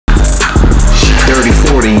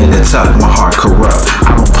30-40 in the tuck, my heart corrupt.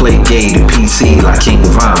 I don't play gay to PC like King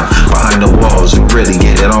Von. Behind the walls, we really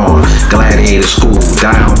get it on. Gladiator school,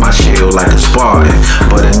 die on my shield like a Spartan.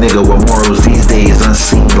 But a nigga with morals these days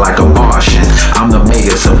unseen like a Martian. I'm the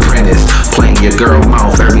mayor's apprentice, playing your girl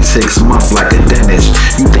mouth every 6 months like a dentist.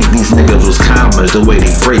 You think these niggas was commas the way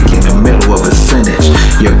they break in the middle of a sentence.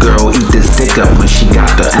 Your girl eat this dick up when she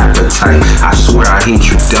got the appetite. I swear I hate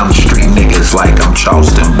you dumb street niggas like I'm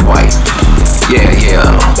Charleston White. Yeah, yeah.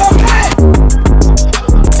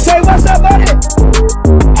 Say what's up, buddy?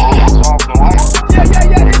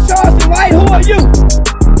 Yeah, this Charleston White. Who are you?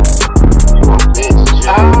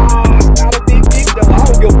 Not a big dick though. I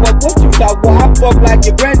don't give a fuck what you talk about. I fuck like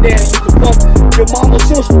your granddaddy used to fuck your mama's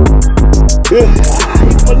sister. You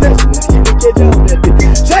molesting. You can get on that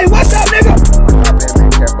bitch. Say what's up, nigga?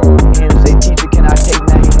 And say, teacher, can I take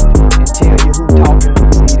names and tell you who talking when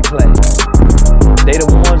you leave the class? They the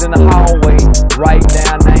ones in the hallway, writing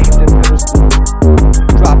down names in middle school,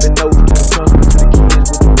 dropping notes to the principal, to the kids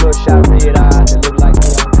with the bloodshot red eyes that look like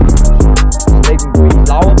they on names. So they can be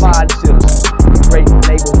law-abiding citizens, great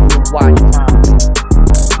neighborhood watch crime.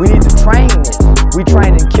 We need to train this. We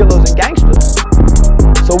training killers and gangsters.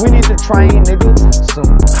 So we need to train, nigga,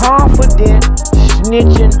 some confident,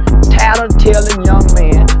 snitching, tattletailing young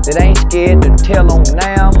man that ain't scared to tell on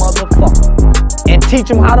now motherfucker. And teach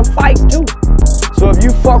them how to fight too. So if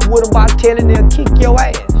you fuck with them by telling, they'll kick your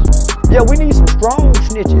ass. Yeah, we need some strong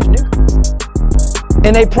snitches, nigga.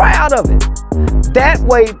 And they proud of it. That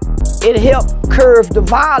way, it helps curb the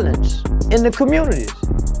violence in the communities.